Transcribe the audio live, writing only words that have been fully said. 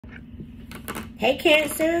Hey,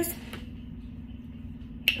 Cancers.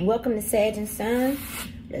 Welcome to Sag Son.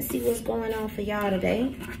 Let's see what's going on for y'all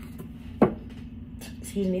today.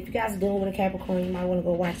 Excuse me. If you guys are dealing with a Capricorn, you might want to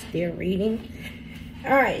go watch their reading.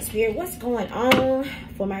 All right, Spirit, what's going on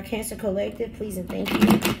for my Cancer Collective? Please and thank you.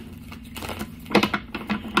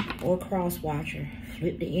 Or cross watcher.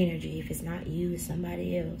 Flip the energy. If it's not you, it's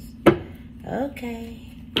somebody else. Okay.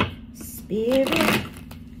 Spirit.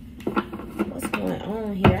 What's going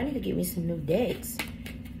on here? I need to get me some new decks.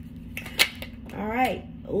 All right.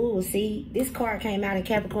 Ooh, see, this card came out in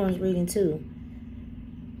Capricorn's reading too.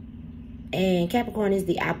 And Capricorn is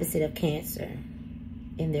the opposite of Cancer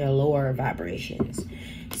in their lower vibrations.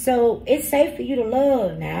 So it's safe for you to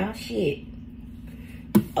love now. Shit.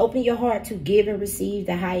 Open your heart to give and receive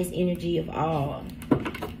the highest energy of all.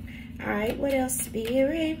 All right, what else,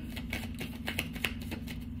 Spirit?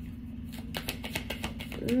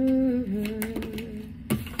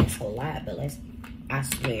 That's a lot, but I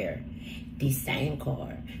swear, the same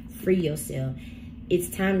card. Free yourself. It's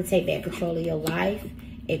time to take back control of your life.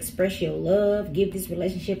 Express your love. Give this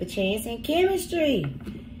relationship a chance. And chemistry.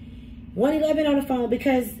 111 on the phone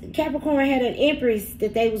because Capricorn had an empress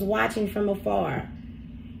that they was watching from afar.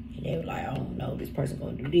 And they were like, oh no, this person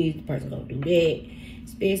gonna do this, this person gonna do that.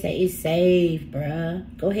 Spirit say it's safe,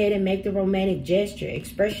 bruh. Go ahead and make the romantic gesture.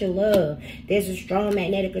 Express your love. There's a strong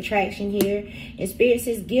magnetic attraction here. And Spirit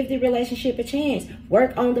says give the relationship a chance.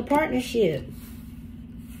 Work on the partnership.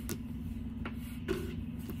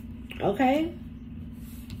 Okay?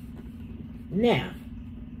 Now,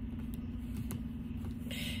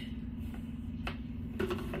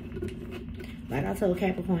 like I told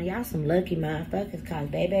Capricorn, y'all some lucky motherfuckers, cause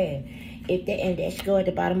baby, if that and that should go at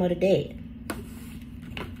the bottom of the deck.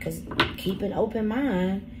 Cause keep an open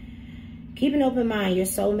mind. Keep an open mind. Your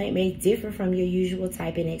soulmate may differ from your usual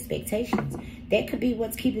type and expectations. That could be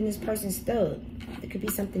what's keeping this person stuck. It could be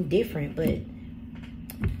something different, but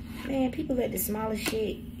man, people let the smallest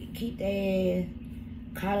shit keep their ass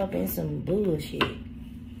caught up in some bullshit.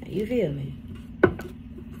 You feel me?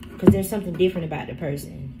 Because there's something different about the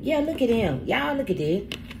person. Yeah, look at him. Y'all look at this.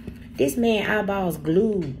 This man eyeballs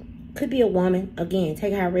glued. Could be a woman. Again,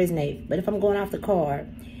 take how it resonates. But if I'm going off the card,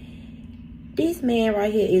 this man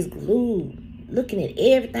right here is glued. Looking at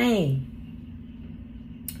everything.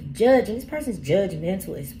 Judging. This person's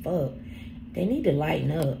judgmental as fuck. They need to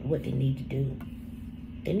lighten up what they need to do.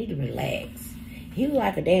 They need to relax. He was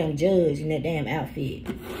like a damn judge in that damn outfit.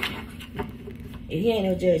 If he ain't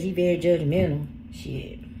no judge, he very judgmental.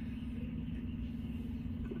 Shit.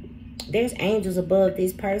 There's angels above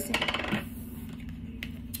this person.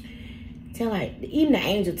 Tell like, even the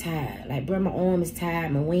angel tired. Like, bro, my arm is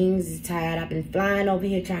tired. My wings is tired. I've been flying over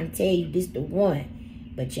here trying to tell you this the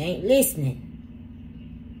one. But you ain't listening.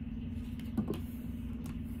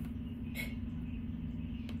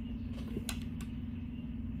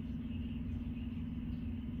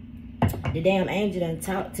 The damn angel done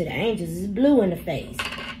talk to the angels is blue in the face.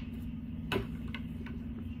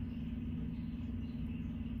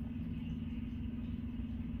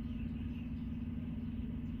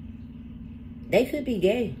 They could be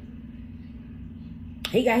gay.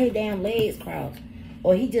 He got his damn legs crossed.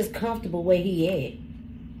 Or he just comfortable where he at.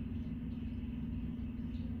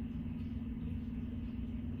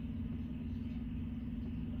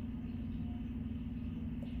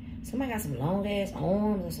 Somebody got some long ass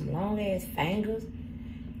arms or some long ass fingers.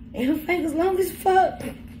 And her fingers long as fuck.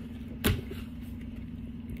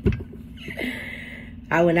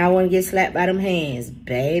 I would not want to get slapped by them hands,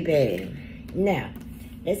 baby. Now,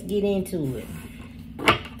 let's get into it.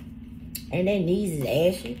 And that knees is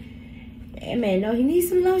ashy. That man know he needs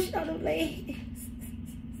some lotion on them legs.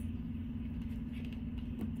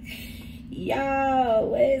 Yo,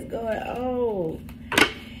 what is going on?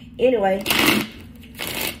 Anyway.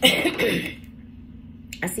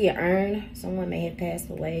 I see an urn. Someone may have passed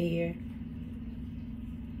away here.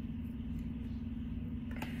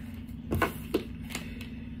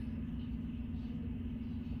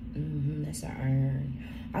 That's an urn.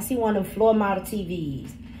 I see one of the floor model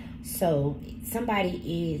TVs. So somebody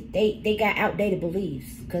is, they got outdated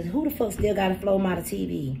beliefs. Because who the fuck still got a floor model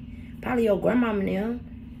TV? Probably your grandmama and them.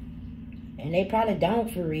 And they probably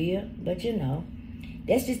don't for real. But you know.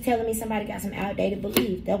 That's just telling me somebody got some outdated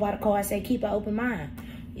beliefs. That's why the card say keep an open mind.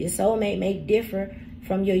 Your soulmate may differ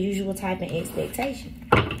from your usual type and expectation.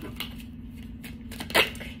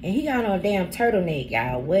 And he got on a damn turtleneck,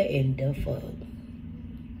 y'all. What in the fuck?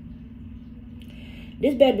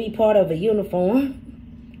 This better be part of a uniform.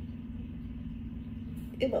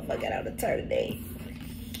 This motherfucker got on a turtleneck.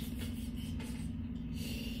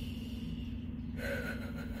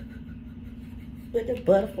 With the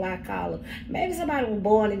butterfly collar. Maybe somebody was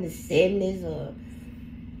born in the 70s or...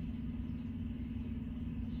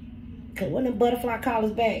 Cause when the butterfly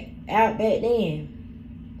collars out back then.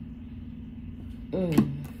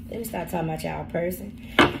 Let me start talking about y'all person.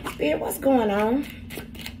 Spirit, what's going on?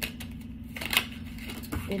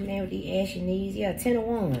 This man with the ashy knees. Yeah, 10 of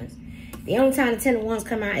Wands. The only time the 10 of Wands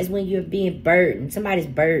come out is when you're being burdened. Somebody's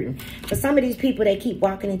burdened. For some of these people, they keep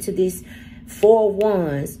walking into this 4 of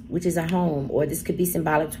Wands, which is a home, or this could be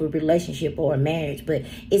symbolic to a relationship or a marriage, but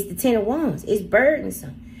it's the 10 of Wands. It's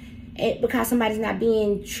burdensome. And because somebody's not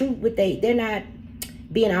being true with they're not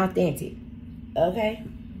being authentic. Okay?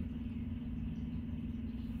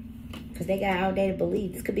 Because they got outdated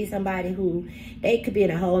beliefs. This could be somebody who, they could be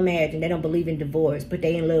in a whole marriage and they don't believe in divorce, but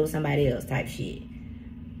they in love with somebody else type shit.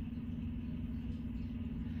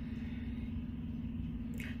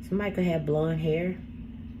 Somebody could have blonde hair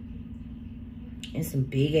and some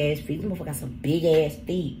big ass feet. This motherfucker got some big ass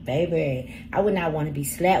feet, baby. I would not want to be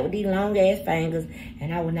slapped with these long ass fingers,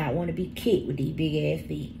 and I would not want to be kicked with these big ass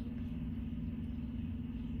feet.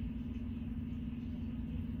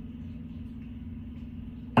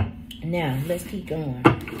 Now, let's keep going.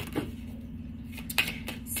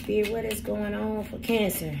 Spirit, what is going on for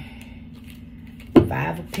Cancer?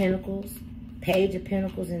 5 of Pentacles, Page of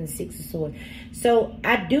Pentacles, and the 6 of Swords. So,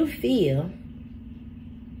 I do feel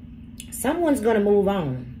someone's going to move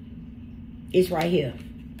on. It's right here.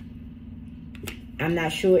 I'm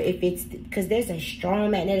not sure if it's... Because there's a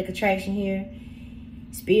strong magnetic attraction here.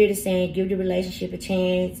 Spirit is saying, give the relationship a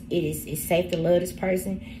chance. It's safe to love this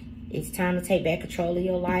person. It's time to take back control of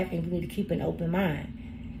your life, and you need to keep an open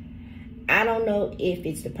mind. I don't know if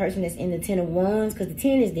it's the person that's in the 10 of Wands, because the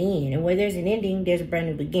 10 is the end. And where there's an ending, there's a brand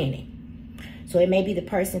new beginning. So it may be the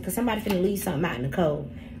person, because somebody finna leave something out in the cold.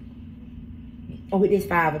 Or with this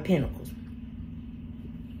 5 of Pentacles.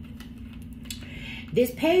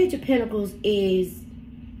 This Page of Pentacles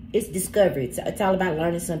it's discovery. It's all about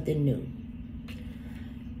learning something new.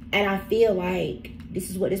 And I feel like this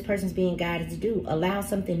is what this person's being guided to do. Allow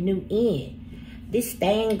something new in. This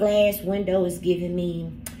stained glass window is giving me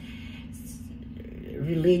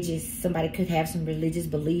religious. Somebody could have some religious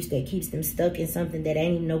beliefs that keeps them stuck in something that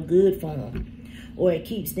ain't even no good for them. Or it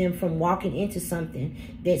keeps them from walking into something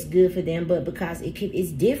that's good for them, but because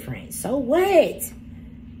it's different. So what?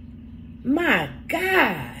 My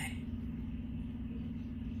God.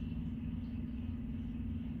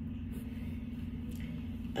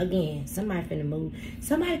 Again, somebody finna move.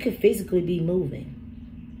 Somebody could physically be moving.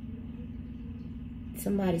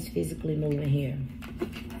 Somebody's physically moving here.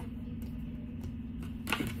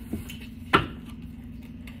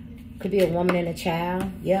 Could be a woman and a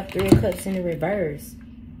child. Yep, 3 of Cups in the reverse.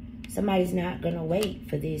 Somebody's not going to wait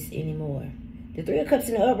for this anymore. The 3 of Cups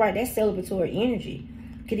in the upright, that's celebratory energy.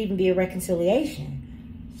 Could even be a reconciliation.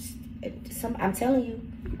 I'm telling you,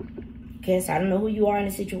 Cancer, I don't know who you are in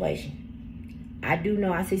the situation. I do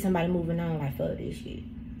know I see somebody moving on like, fuck this shit.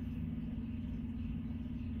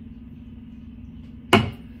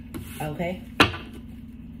 Okay?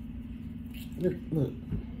 Look.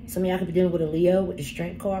 Some of y'all could be dealing with a Leo with the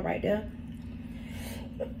Strength card right there.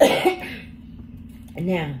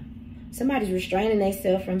 Now, somebody's restraining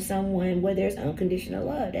themselves from someone where there's unconditional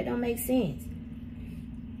love. That don't make sense.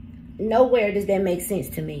 Nowhere does that make sense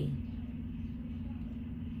to me.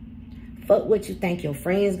 Fuck what you think your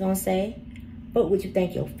friends gonna say. Fuck what you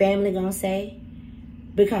think your family gonna say.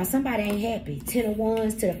 Because somebody ain't happy. 10 of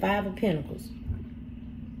Wands to the 5 of Pentacles.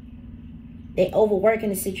 They overworking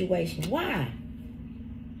the situation. Why?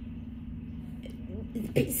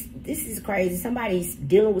 This is crazy. Somebody's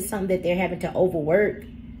dealing with something that they're having to overwork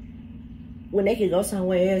when they could go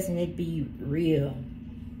somewhere else and it'd be real.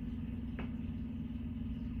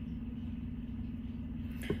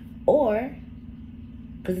 Or,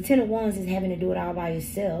 because the 10 of Wands is having to do it all by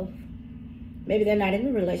yourself. Maybe they're not in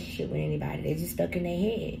a relationship with anybody. They're just stuck in their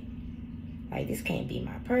head. Like, this can't be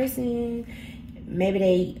my person. Maybe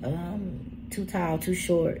they too tall, too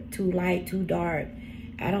short, too light, too dark.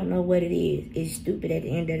 I don't know what it is. It's stupid at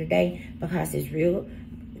the end of the day because it's real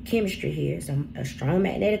chemistry here. It's a strong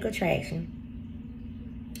magnetic attraction.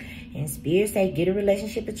 And Spirit say, get a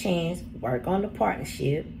relationship a chance. Work on the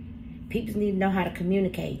partnership. People need to know how to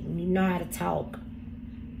communicate. You need to know how to talk.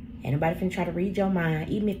 Ain't nobody finna try to read your mind.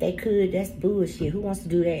 Even if they could, that's bullshit. Who wants to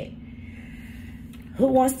do that? Who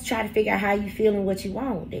wants to try to figure out how you feel and what you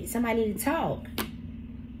want? Somebody need to talk.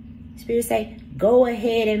 Spirit say, go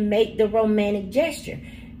ahead and make the romantic gesture.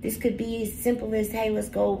 This could be as simple as, hey, let's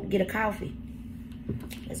go get a coffee.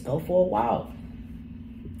 Let's go for a walk.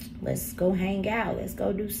 Let's go hang out. Let's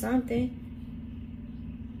go do something.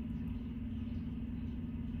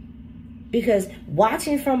 Because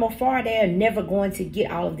watching from afar, they're never going to get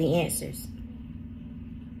all of the answers.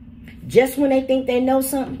 Just when they think they know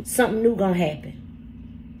something, something new gonna happen.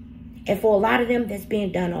 And for a lot of them, that's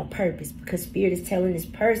being done on purpose, because Spirit is telling this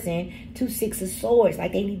person to Six of Swords,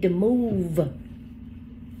 like they need to move.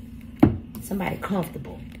 Somebody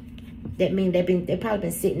comfortable. That means they've probably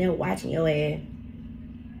been sitting there watching your ass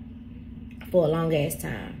for a long ass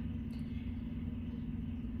time.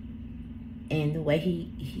 And the way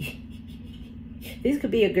he this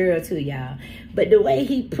could be a girl too, y'all. But the way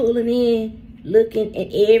he pulling in, looking at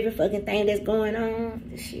every fucking thing that's going on,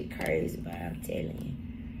 this shit crazy, but I'm telling you.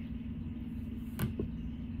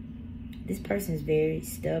 This person is very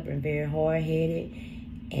stubborn, very hard-headed,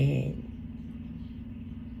 and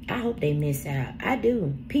I hope they miss out. I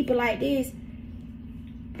do. People like this,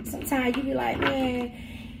 sometimes you be like, man,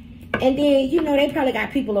 and then, you know, they probably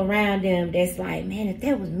got people around them that's like, man, if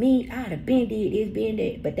that was me, I'd have been did this, been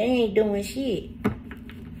that, but they ain't doing shit.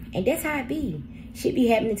 And that's how it be. Shit be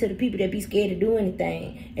happening to the people that be scared to do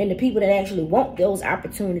anything, and the people that actually want those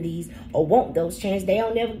opportunities or want those chances, they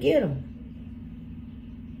don't never get them.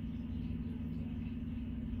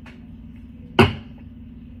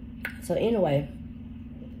 So anyway,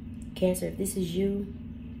 Cancer, if this is you,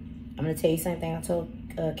 I'm going to tell you something I told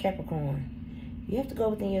Capricorn. You have to go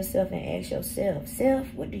within yourself and ask yourself,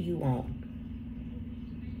 self, what do you want?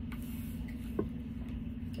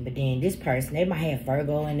 But then this person, they might have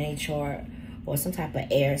Virgo in their chart or some type of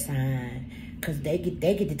air sign, because they get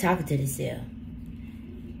to talking to themselves.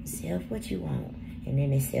 Self, what you want? And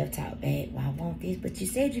then they self-talk back, well, I want this, but you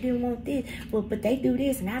said you didn't want this. Well, but they do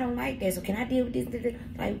this, and I don't like that, so can I deal with this?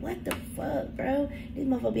 Like, what the fuck, bro? These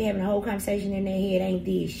motherfuckers be having a whole conversation in their head, ain't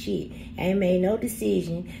did shit, ain't made no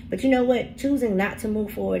decision. But you know what? Choosing not to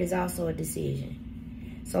move forward is also a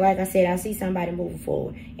decision. So like I said, I see somebody moving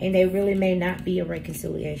forward, and there really may not be a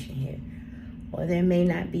reconciliation here. Or there may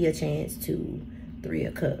not be a chance to 3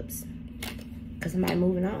 of Cups. Because somebody's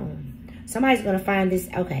moving on. Somebody's going to find this,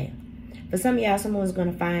 okay. For some of y'all, someone's going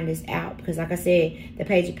to find this out. Because like I said, the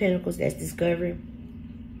Page of Pentacles, that's discovery.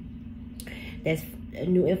 That's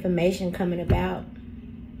new information coming about.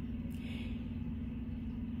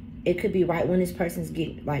 It could be right when this person's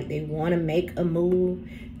getting, like, they want to make a move.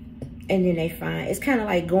 And then they find, it's kind of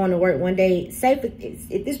like going to work one day. Say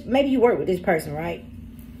if this, maybe you work with this person, right?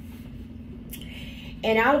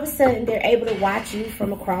 And all of a sudden, they're able to watch you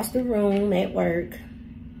from across the room at work.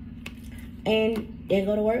 And they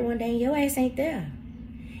go to work one day and your ass ain't there.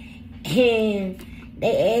 And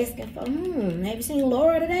they asking for, have you seen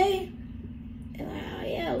Laura today? They're like, oh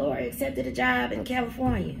yeah, Laura accepted a job in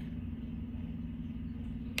California.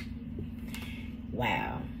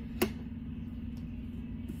 Wow.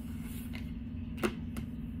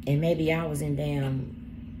 And maybe y'all was in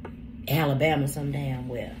damn Alabama some damn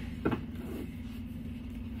well.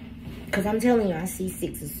 Because I'm telling you, I see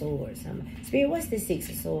 6 of Swords. Spirit, what's this 6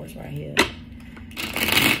 of Swords right here?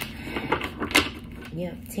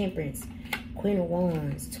 Yep, Temperance. Queen of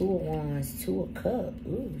Wands. 2 of Wands. 2 of Cups.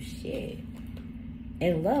 Ooh, shit.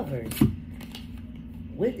 And Lovers.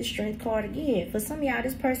 With the Strength card again. For some of y'all,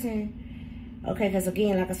 this person... Okay, because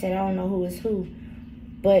again, like I said, I don't know who is who.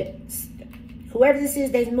 But whoever this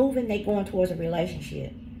is that's moving, they going towards a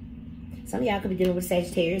relationship. Some of y'all could be dealing with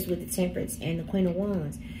Sagittarius with the Temperance and the Queen of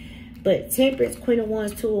Wands. But Temperance, Queen of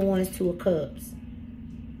Wands, 2 of Wands, 2 of Cups.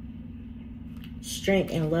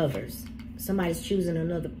 Strength and Lovers. Somebody's choosing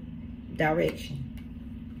another direction.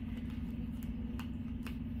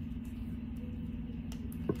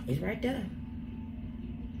 It's right there.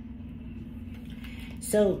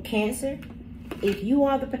 So, Cancer, if you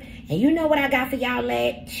are the... And you know what I got for y'all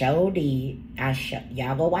last? Sure did.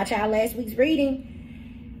 Y'all go watch our last week's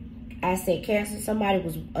reading. I said, Cancer, somebody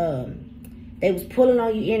was... They was pulling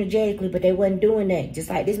on you energetically, but they wasn't doing that.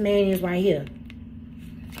 Just like this man is right here.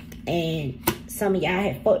 And some of y'all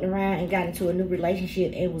had fucked around and got into a new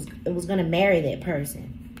relationship and was going to marry that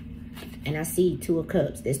person. And I see 2 of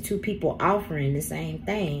Cups. There's 2 people offering the same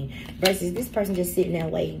thing. Versus this person just sitting there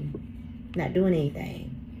waiting. Not doing anything.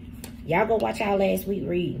 Y'all go watch our last week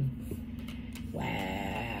reading. Wow.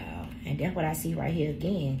 And that's what I see right here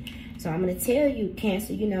again. So I'm going to tell you,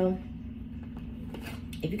 Cancer, you know,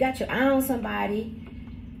 if you got your eye on somebody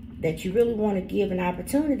that you really want to give an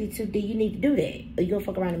opportunity to, then you need to do that. Or you're going to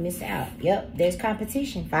fuck around and miss out. Yep, there's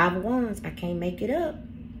competition. 5 of Wands. I can't make it up.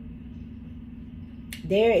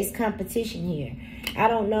 There is competition here. I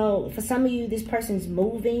don't know. For some of you, this person's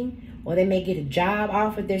moving or they may get a job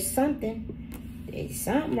offer. There's something. There's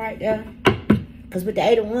something right there. Because with the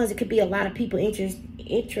 8 of Wands, it could be a lot of people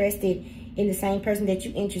interested in the same person that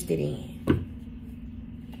you're interested in.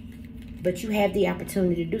 But you have the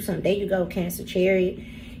opportunity to do something. There you go, Cancer Chariot.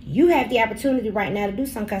 You have the opportunity right now to do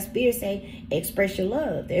something, because Spirit say, express your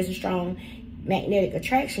love. There's a strong magnetic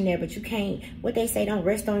attraction there, but you can't, what they say, don't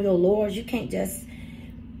rest on your laurels. You can't just,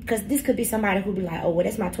 because this could be somebody who be like, oh, well,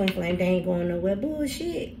 that's my twin flame, they ain't going nowhere.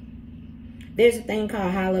 Bullshit. There's a thing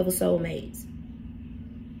called high-level soulmates.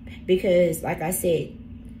 Because, like I said,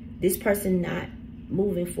 this person not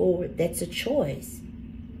moving forward, that's a choice.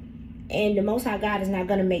 And the Most High God is not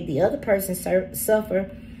going to make the other person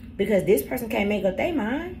suffer, because this person can't make up their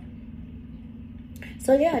mind.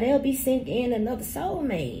 So, yeah, they'll be sent in another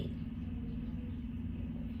soulmate.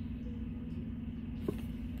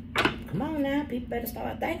 Come on now, people better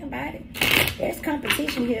start thinking about it. There's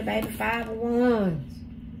competition here, baby. 5 of Wands.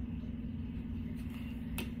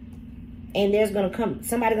 And there's going to come,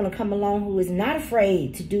 somebody going to come along who is not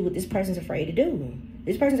afraid to do what this person's afraid to do.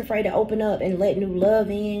 This person's afraid to open up and let new love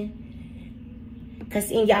in. Because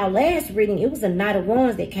in y'all last reading, it was the Knight of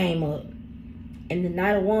Wands that came up. And the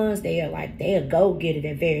Knight of Wands, they are like, they're a go-getter.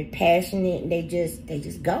 They're very passionate, and they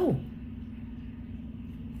just go.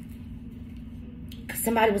 Because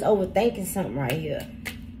somebody was overthinking something right here.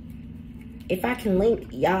 If I can link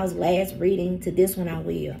y'all's last reading to this one, I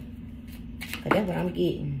will. Because that's what I'm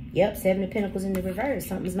getting. Yep, 7 of Pentacles in the reverse.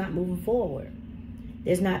 Something's not moving forward.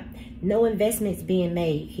 There's no investments being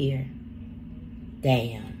made here.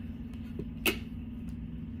 Damn.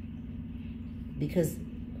 Because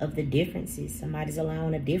of the differences. Somebody's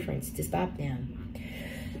allowing a difference to stop them.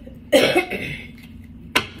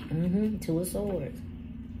 2 of Swords.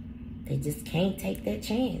 They just can't take that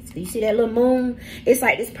chance. You see that little moon? It's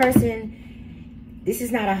like this person, this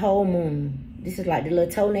is not a whole moon. This is like the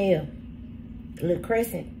little toenail, the little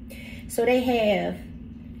crescent. So they have,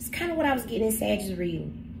 it's kind of what I was getting in Sagittarius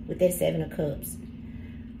reading with that 7 of Cups.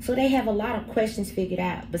 So they have a lot of questions figured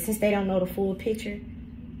out. But since they don't know the full picture,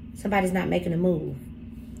 somebody's not making a move.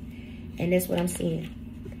 And that's what I'm seeing.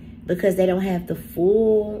 Because they don't have the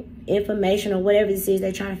full information or whatever this is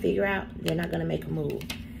they're trying to figure out, they're not going to make a move.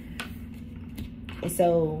 And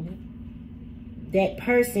so that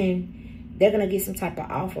person, they're going to get some type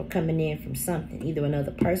of offer coming in from something. Either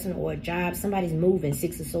another person or a job. Somebody's moving.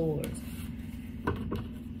 6 of Swords.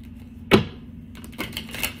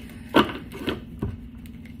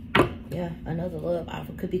 Yeah, another love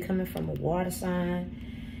offer could be coming from a water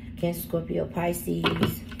sign. Cancer, Scorpio,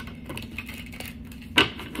 Pisces.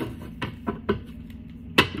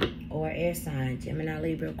 Or air sign. Gemini,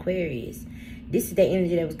 Libra, Aquarius. This is the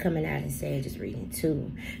energy that was coming out in Sagittarius reading too.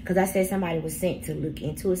 Because I said somebody was sent to look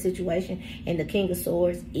into a situation. And the King of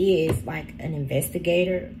Swords is like an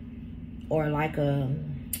investigator. Or like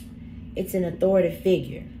it's an authoritative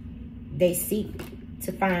figure. They seek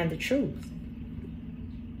to find the truth.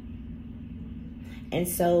 And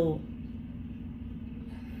so,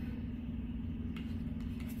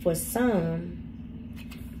 for some,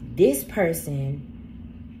 this person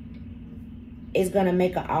is going to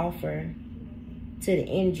make an offer to the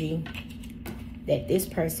energy that this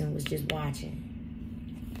person was just watching.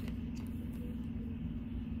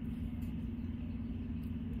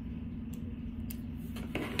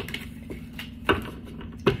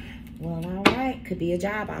 Well, all right. Could be a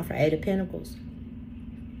job offer. 8 of Pentacles.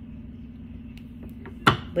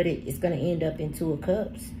 But it's going to end up in 2 of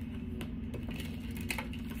Cups.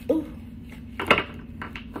 Ooh.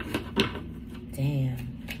 Damn.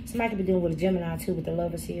 Somebody could be dealing with a Gemini too with the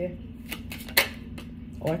Lovers here.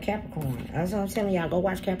 Or a Capricorn. That's what I'm telling y'all. Go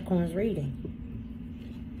watch Capricorn's reading.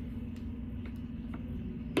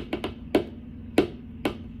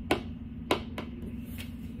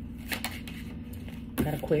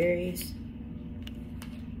 Got Aquarius.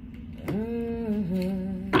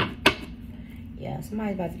 Yeah,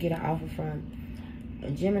 somebody's about to get an offer from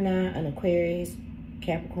a Gemini, an Aquarius,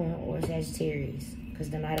 Capricorn, or Sagittarius. Because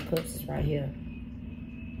the Knight of Cups is right here.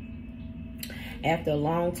 After a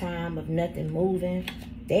long time of nothing moving,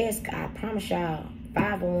 I promise y'all,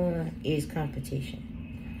 5 of Wands is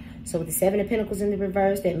competition. So with the 7 of Pentacles in the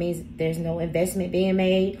reverse, that means there's no investment being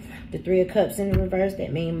made. The 3 of Cups in the reverse,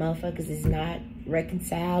 that means motherfuckers is not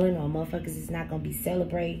reconciling, or motherfuckers is not going to be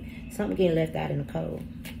celebrating. Something getting left out in the cold.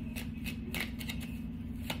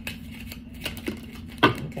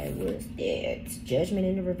 Okay, what's that? Judgment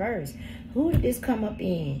in the reverse. Who did this come up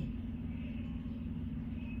in?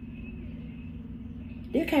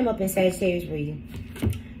 This came up in Sagittarius reading.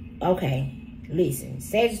 Okay, listen.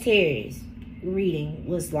 Sagittarius reading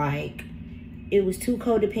was like, it was 2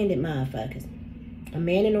 codependent motherfuckers. A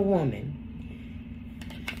man and a woman.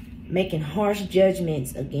 Making harsh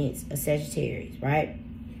judgments against a Sagittarius, right?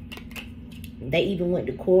 They even went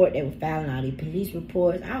to court. They were filing all these police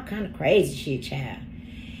reports. All kind of crazy shit, child.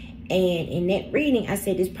 And in that reading, I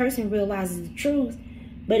said this person realizes the truth,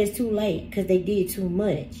 but it's too late because they did too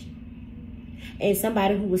much. And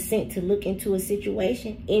somebody who was sent to look into a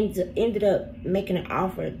situation ended up making an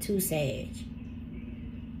offer to Sag.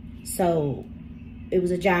 So it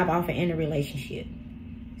was a job offer and a relationship.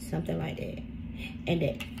 Something like that. And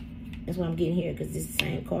that's what I'm getting here, because this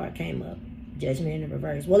same card came up. Judgment in the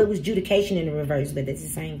reverse. Well, it was judication in the reverse, but that's the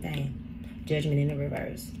same thing. Judgment in the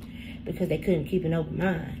reverse. Because they couldn't keep an open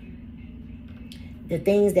mind. The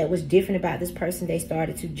things that was different about this person, they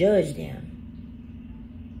started to judge them.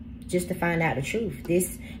 Just to find out the truth.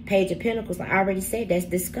 This Page of Pentacles, like I already said, that's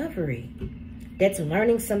discovery. That's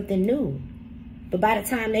learning something new. But by the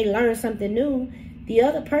time they learn something new, the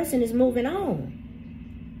other person is moving on.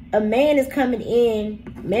 A man is coming in,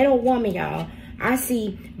 man or woman, y'all. I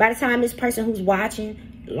see by the time this person who's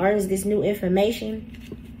watching learns this new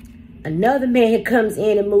information, another man comes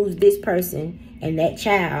in and moves this person and that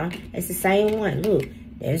child. It's the same one. Look,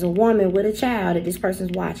 there's a woman with a child that this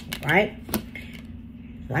person's watching, right?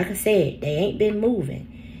 Like I said, they ain't been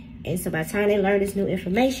moving. And so by the time they learn this new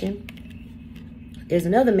information, there's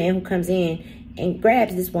another man who comes in and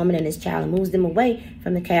grabs this woman and this child and moves them away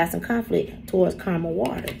from the chaos and conflict towards calmer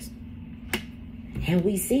waters. And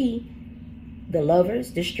we see the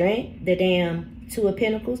Lovers, the Strength, the damn Two of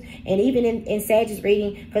Pentacles. And even in Sag's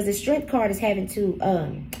reading, because the Strength card is having to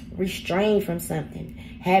restrain from something,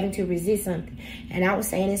 having to resist something. And I was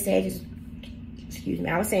saying in Sag's,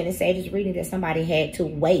 I was saying in Sag's reading that somebody had to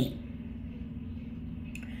wait.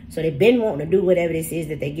 So they've been wanting to do whatever this is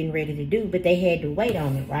that they're getting ready to do, but they had to wait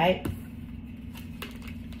on it, right?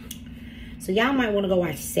 So y'all might want to go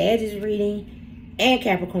watch Sag's reading and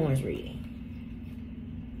Capricorn's reading.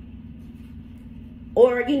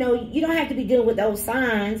 Or, you know, you don't have to be dealing with those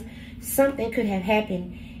signs. Something could have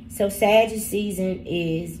happened. So Sag's season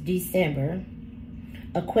is December.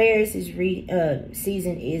 Aquarius'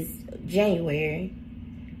 season is January.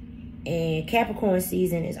 And Capricorn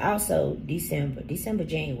season is also December,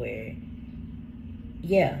 January.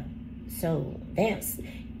 Yeah. So this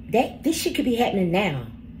shit could be happening now.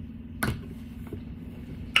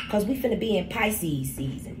 Because we finna be in Pisces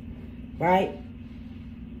season, right?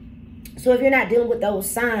 So if you're not dealing with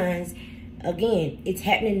those signs, again, it's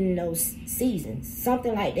happening in those seasons.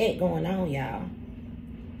 Something like that going on, y'all.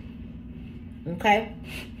 Okay?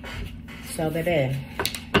 So, baby.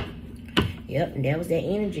 Yep, and that was that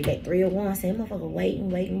energy, that 3 of Wands. Saying, motherfucker,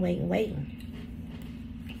 waiting.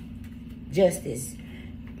 Justice.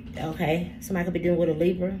 Okay? Somebody could be dealing with a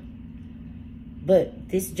Libra. But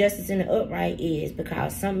this justice in the upright is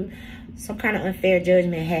because some kind of unfair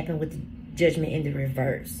judgment happened with the judgment in the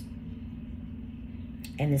reverse.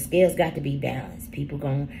 And the scales got to be balanced. People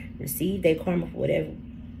gonna receive their karma for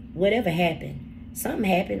whatever happened. Something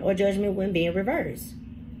happened or judgment wouldn't be in reverse.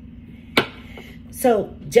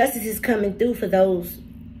 So justice is coming through for those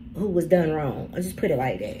who was done wrong. I'll just put it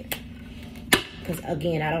like that. Because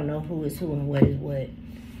again, I don't know who is who and what is what.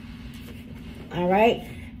 All right.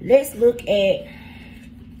 Let's look at,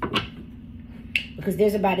 because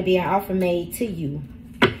there's about to be an offer made to you.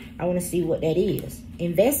 I want to see what that is.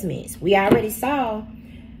 Investments. We already saw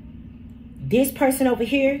this person over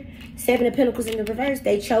here, 7 of Pentacles in the reverse.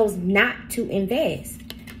 They chose not to invest.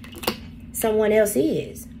 Someone else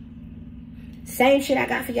is. Same shit I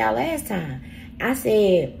got for y'all last time. I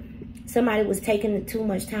said somebody was taking too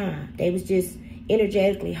much time. They was just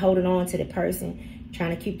energetically holding on to the person,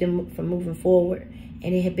 trying to keep them from moving forward.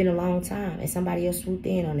 And it had been a long time. And somebody else swooped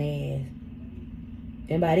in on their ass.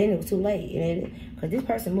 And by then it was too late. Because this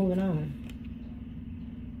person moving on.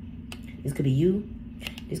 This could be you.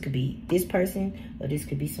 This could be this person. Or this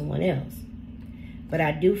could be someone else. But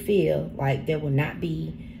I do feel like there will not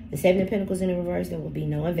be the 7 of Pentacles in the reverse. There will be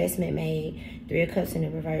no investment made. 3 of Cups in the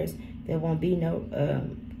reverse. There won't be no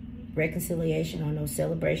reconciliation or no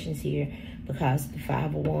celebrations here. Because the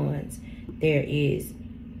 5 of Wands, there is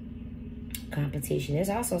competition. There's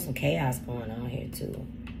also some chaos going on here too.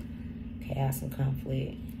 Chaos and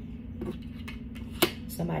conflict.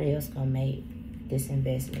 Somebody else gonna make this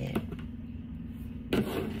investment.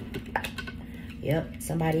 Yep,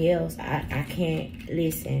 somebody else. I can't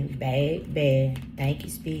listen. Bad. Thank you,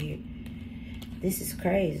 Spirit. This is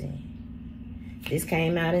crazy. This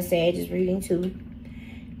came out in Sag's reading too.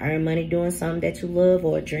 Earn money doing something that you love,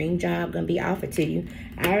 or a dream job gonna be offered to you.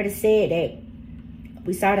 I already said that.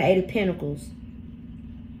 We saw the 8 of Pentacles.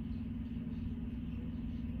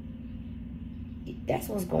 That's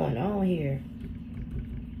what's going on here.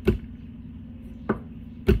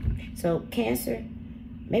 So, Cancer,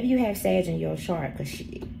 maybe you have Sag in your chart because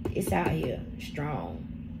it's out here strong.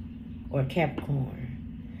 Or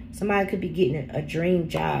Capricorn. Somebody could be getting a dream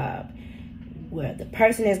job where the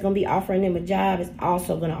person that's going to be offering them a job is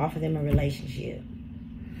also going to offer them a relationship.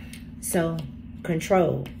 So,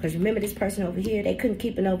 control. Because remember, this person over here, they couldn't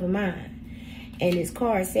keep an open mind. And this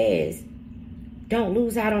card says, don't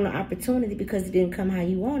lose out on the opportunity because it didn't come how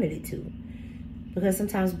you wanted it to. Because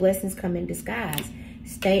sometimes blessings come in disguise.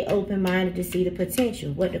 Stay open-minded to see the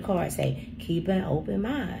potential. What the card say? Keep an open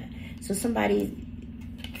mind. So somebody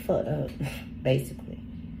fucked up, basically.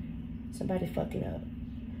 Somebody fucked it up.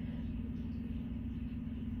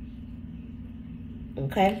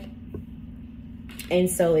 Okay? And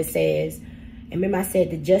so it says, and remember I said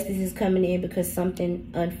the justice is coming in because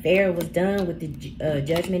something unfair was done with the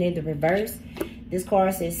judgment in the reverse. This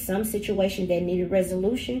card says some situation that needed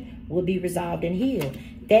resolution will be resolved and healed.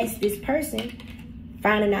 That's this person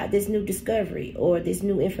finding out this new discovery or this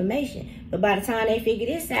new information. But by the time they figure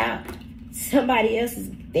this out, somebody else,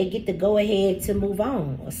 they get to go ahead to move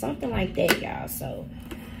on or something like that, y'all. So,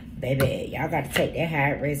 baby, y'all got to take that how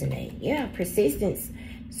it resonates. Yeah, persistence.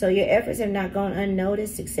 So your efforts have not gone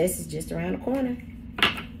unnoticed. Success is just around the corner.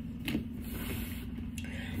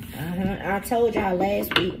 I told y'all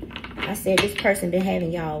last week, I said this person been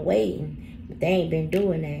having y'all waiting, but they ain't been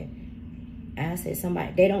doing that. I said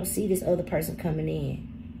somebody, they don't see this other person coming in.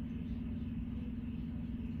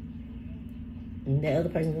 And the other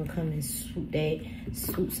person gonna come and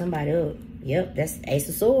swoop somebody up. Yep, that's Ace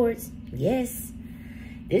of Swords. Yes.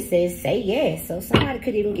 This says say yes. So somebody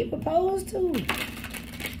could even get proposed to.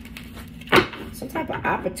 Some type of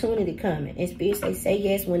opportunity coming. And Spirit say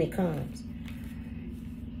yes when it comes.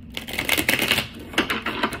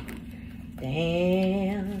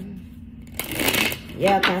 Damn.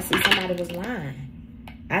 Yeah, I see somebody was lying.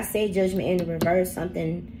 I say judgment in the reverse,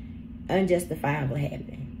 something unjustifiable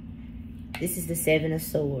happened. This is the Seven of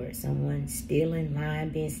Swords. Someone stealing, lying,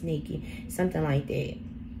 being sneaky, something like that.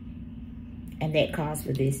 And that calls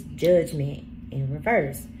for this judgment in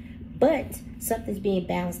reverse. But something's being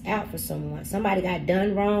balanced out for someone. Somebody got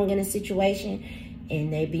done wrong in a situation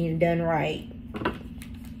and they being done right.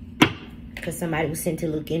 Because somebody was sent to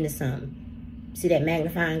look into something. See that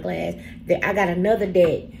magnifying glass? I got another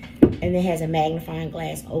deck, and it has a magnifying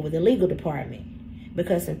glass over the legal department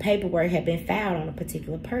because some paperwork had been filed on a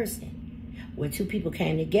particular person where two people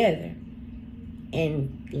came together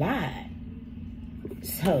and lied.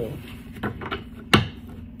 So,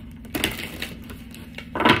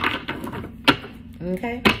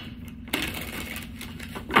 okay.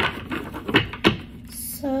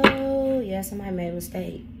 So, yeah, somebody made a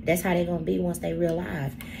mistake. That's how they're going to be once they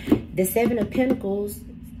realize. The Seven of Pentacles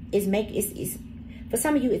is for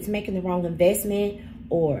some of you, it's making the wrong investment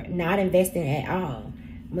or not investing at all.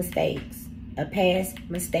 Mistakes. A past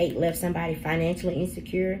mistake left somebody financially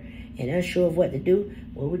insecure and unsure of what to do.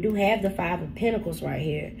 Well, we do have the Five of Pentacles right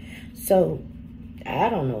here. So, I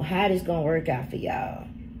don't know how this going to work out for y'all.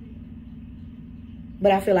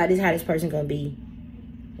 But I feel like this is how this person going to be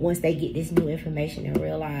once they get this new information and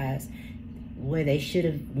realize where they should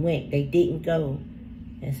have went. They didn't go.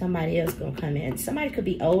 And somebody else going to come in. Somebody could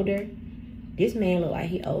be older. This man look like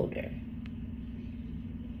he older.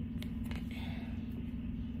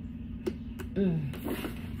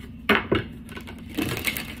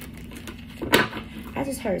 I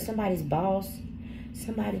just heard somebody's boss.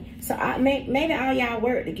 So maybe all y'all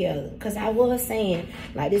work together. Because I was saying,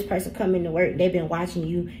 like, this person coming to work. They've been watching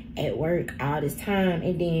you at work all this time.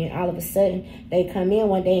 And then all of a sudden, they come in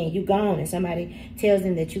one day and you gone. And somebody tells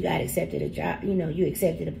them that you got accepted a job. You know, you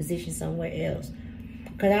accepted a position somewhere else.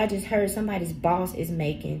 Because I just heard somebody's boss is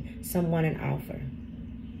making someone an offer.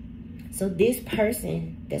 So this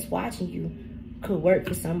person that's watching you could work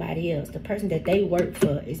for somebody else. The person that they work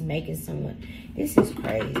for is making someone. This is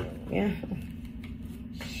crazy. Yeah.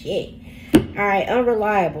 Shit. All right,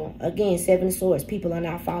 unreliable. Again, Seven of Swords. People are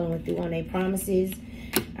not following through on their promises.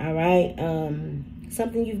 All right.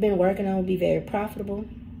 Something you've been working on will be very profitable.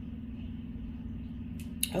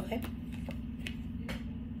 Okay.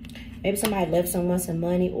 Maybe somebody left someone some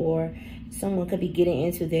money, or someone could be getting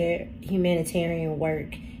into their humanitarian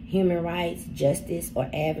work, human rights, justice, or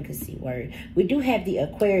advocacy work. We do have the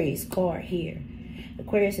Aquarius card here.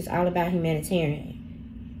 Aquarius is all about humanitarian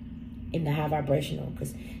in the high vibrational,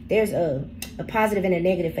 because there's a positive and a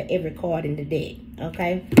negative for every card in the deck.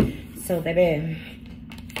 Okay, so baby,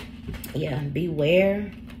 yeah,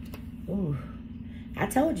 beware. Ooh, I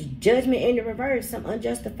told you, judgment in the reverse. Some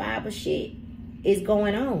unjustifiable shit is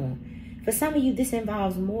going on. For some of you, this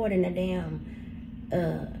involves more than a damn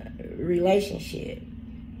relationship.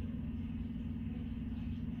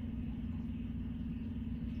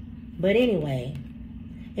 But anyway,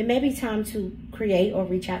 it may be time to create or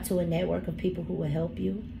reach out to a network of people who will help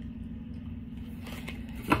you.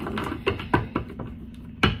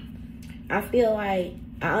 I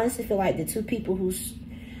honestly feel like the two people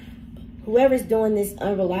whoever's doing this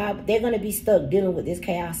unreliable, they're going to be stuck dealing with this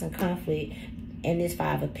chaos and conflict and this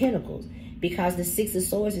Five of Pentacles, because the Six of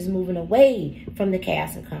Swords is moving away from the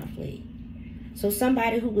chaos and conflict. So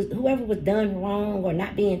somebody whoever was done wrong or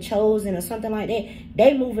not being chosen or something like that,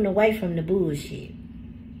 they moving away from the bullshit.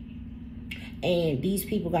 And these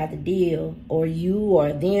people got the deal, or you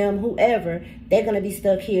or them, whoever, they're going to be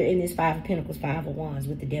stuck here in this Five of Pentacles, Five of Wands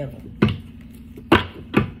with the Devil.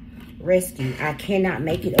 Rescue. I cannot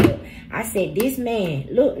make it up. I said this man,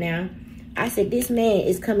 look now, I said this man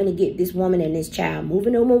is coming to get this woman and this child,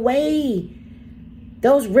 moving them away.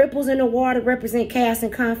 Those ripples in the water represent chaos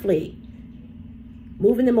and conflict.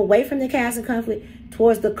 Moving them away from the chaos and conflict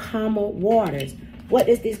towards the calmer waters. What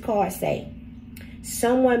does this card say?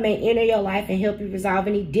 Someone may enter your life and help you resolve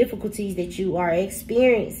any difficulties that you are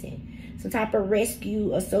experiencing. Some type of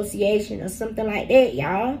rescue association or something like that,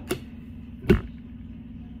 y'all.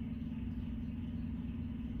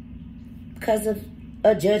 Because of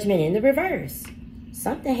a judgment in the reverse.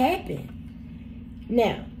 Something happened.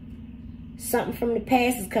 Now, something from the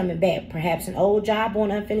past is coming back. Perhaps an old job or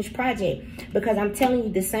an unfinished project. Because I'm telling you,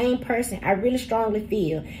 the same person, I really strongly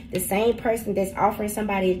feel, the same person that's offering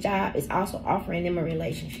somebody a job is also offering them a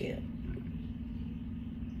relationship.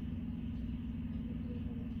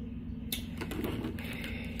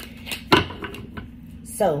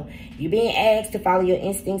 So, you're being asked to follow your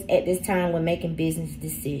instincts at this time when making business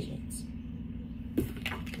decisions.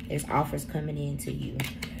 There's offers coming in to you.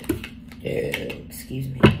 Excuse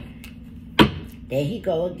me. There he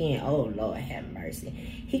go again. Oh, Lord have mercy.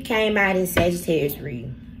 He came out in Sagittarius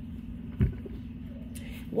reading.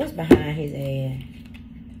 What's behind his ass?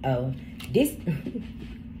 Oh, this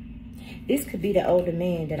this could be the older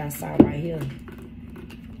man that I saw right here.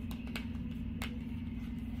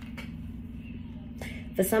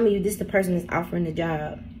 For some of you, this is the person that's offering the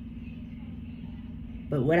job.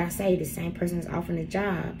 But what I say, the same person that's offering the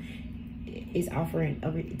job is offering,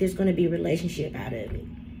 there's going to be a relationship out of it.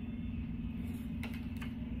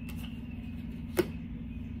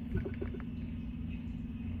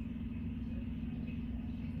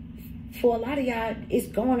 For a lot of y'all, it's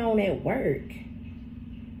going on at work.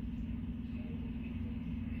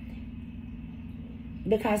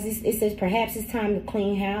 Because it says perhaps it's time to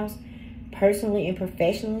clean house, personally and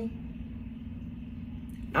professionally.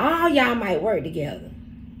 All y'all might work together.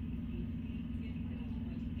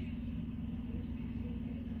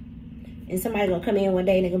 And somebody's going to come in one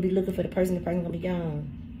day and they're going to be looking for the person's going to be gone.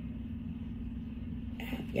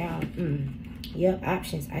 Y'all, yep,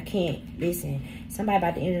 options. I can't. Listen, somebody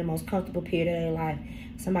about to enter the most comfortable period of their life.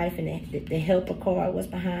 Somebody finna, the helper card, what's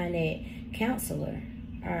behind that? Counselor.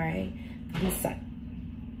 All right.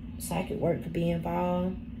 Psychic work could be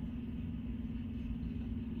involved.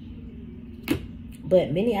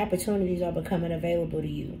 But many opportunities are becoming available to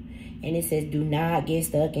you. And it says, do not get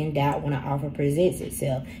stuck in doubt when an offer presents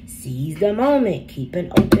itself. Seize the moment. Keep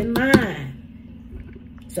an open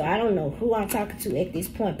mind. So I don't know who I'm talking to at this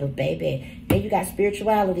point, but baby, then you got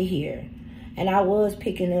spirituality here. And I was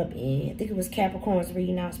picking up in, I think it was Capricorn's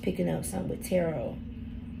reading, I was picking up something with tarot.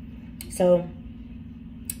 So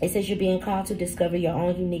it says you're being called to discover your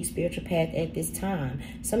own unique spiritual path at this time.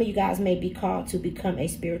 Some of you guys may be called to become a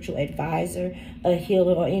spiritual advisor, a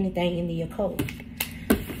healer, or anything in the occult.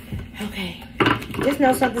 Okay. Just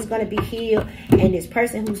know something's going to be healed. And this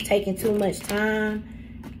person who's taking too much time,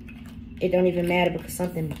 it don't even matter because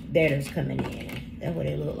something better is coming in. That's what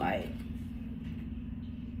it look like.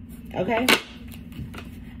 Okay?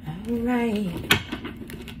 All right.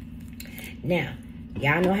 Now,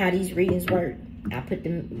 y'all know how these readings work.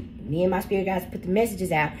 Me and my spirit guides put the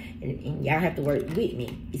messages out, and y'all have to work with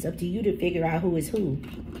me. It's up to you to figure out who is who.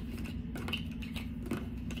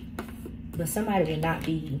 But somebody will not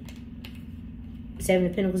be Seven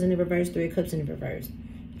of Pentacles in the reverse, Three of Cups in the reverse.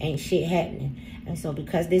 Ain't shit happening. And so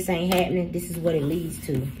because this ain't happening, this is what it leads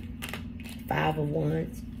to. Five of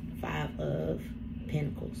Wands, Five of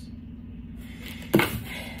Pentacles.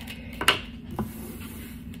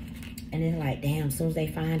 And then like, damn, as soon as they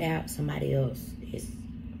find out somebody else, it's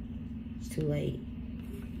too late.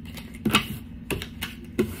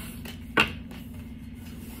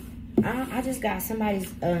 I just got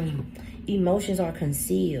somebody's emotions are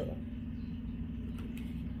concealed.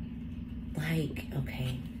 Like,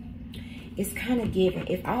 okay. It's kind of given.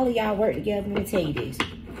 If all of y'all work together, let me tell you this.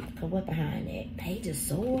 Cause what behind that? Page of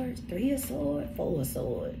Swords, Three of Swords, Four of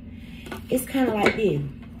Swords. It's kind of like this.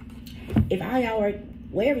 If all y'all work,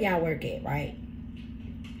 wherever y'all work at, right?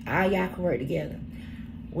 All y'all can work together.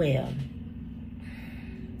 Well,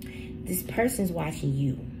 this person's watching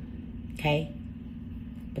you, okay?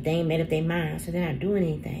 But they ain't made up their mind, so they're not doing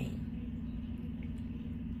anything.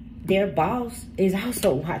 Their boss is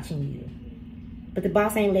also watching you. But the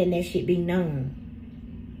boss ain't letting that shit be known.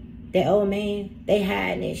 That old man, they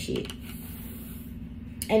hiding that shit.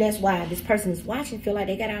 And that's why this person is watching feel like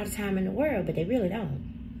they got all the time in the world, but they really don't.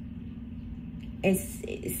 And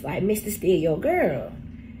it's like Mr. Steal Your Girl.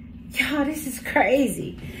 Y'all, this is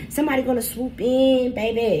crazy. Somebody gonna swoop in,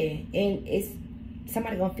 baby, and it's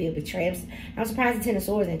somebody gonna feel betrayed. I'm surprised the Ten of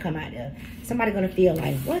Swords didn't come out there. Somebody gonna feel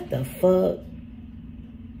like, what the fuck?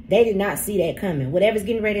 They did not see that coming. Whatever's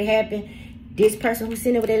getting ready to happen, this person who's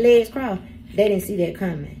sitting there with their legs crossed, they didn't see that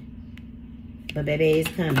coming. But baby, it's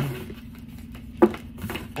coming.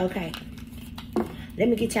 Okay. Let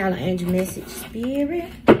me get y'all an angel message, Spirit.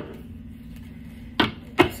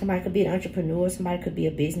 Somebody could be an entrepreneur. Somebody could be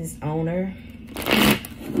a business owner.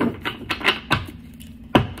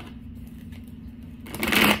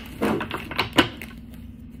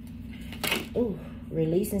 Ooh,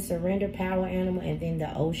 release and surrender, power animal, and then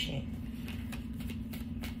the ocean.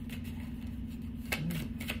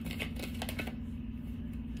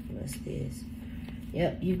 What's this?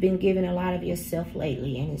 Yep, you've been giving a lot of yourself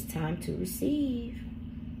lately, and it's time to receive.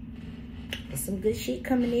 There's some good shit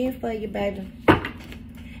coming in for you, baby.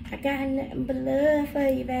 I got nothing but love for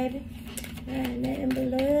you, baby. I got nothing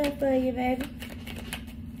but love for you, baby.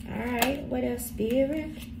 Alright, what else,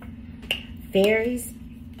 Spirit? Fairies.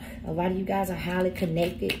 A lot of you guys are highly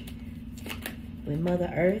connected with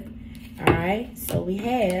Mother Earth. Alright, so we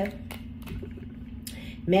have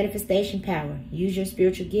manifestation power. Use your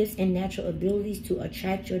spiritual gifts and natural abilities to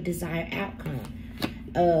attract your desired outcome.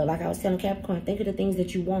 Like I was telling Capricorn, think of the things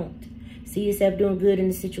that you want. See yourself doing good in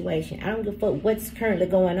the situation. I don't give a fuck what's currently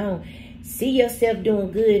going on. See yourself doing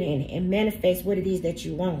good and manifest what it is that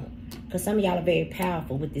you want. Because some of y'all are very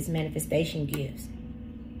powerful with this manifestation gifts.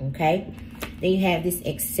 Okay? Then you have this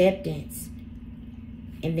acceptance.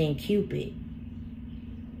 And then Cupid.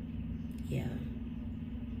 Yeah.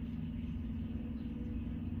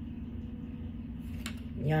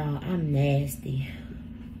 Y'all, I'm nasty.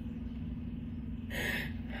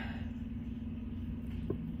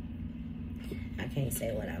 I can't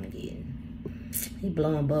say what I'm getting. He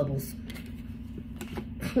blowing bubbles.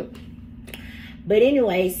 But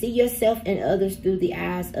anyway, see yourself and others through the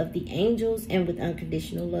eyes of the angels and with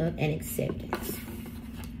unconditional love and acceptance.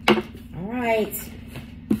 All right.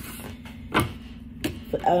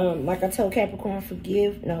 Like I told Capricorn,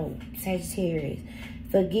 Sagittarius.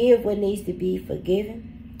 Forgive what needs to be forgiven.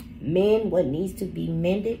 Mend what needs to be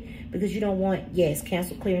mended. Because you don't want, yes,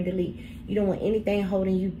 cancel, clear, and delete. You don't want anything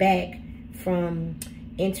holding you back from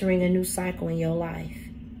entering a new cycle in your life.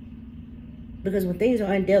 Because when things are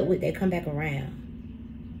undealt with, they come back around.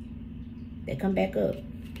 They come back up.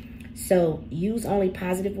 So use only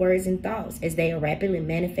positive words and thoughts as they are rapidly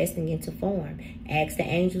manifesting into form. Ask the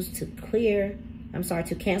angels to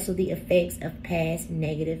cancel the effects of past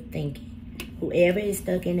negative thinking. Whoever is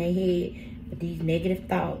stuck in their head with these negative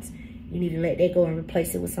thoughts, you need to let that go and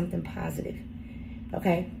replace it with something positive.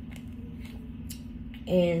 Okay?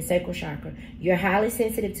 And sacral chakra. You're highly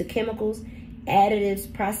sensitive to chemicals,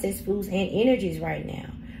 additives, processed foods, and energies right now.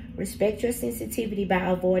 Respect your sensitivity by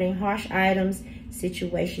avoiding harsh items,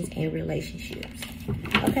 situations, and relationships.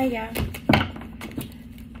 Okay, y'all.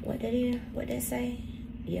 What that is? What that say?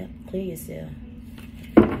 Yep, clear yourself.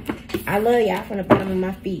 I love y'all from the bottom of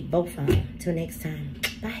my feet, both of them. Till next time.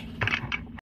 Bye.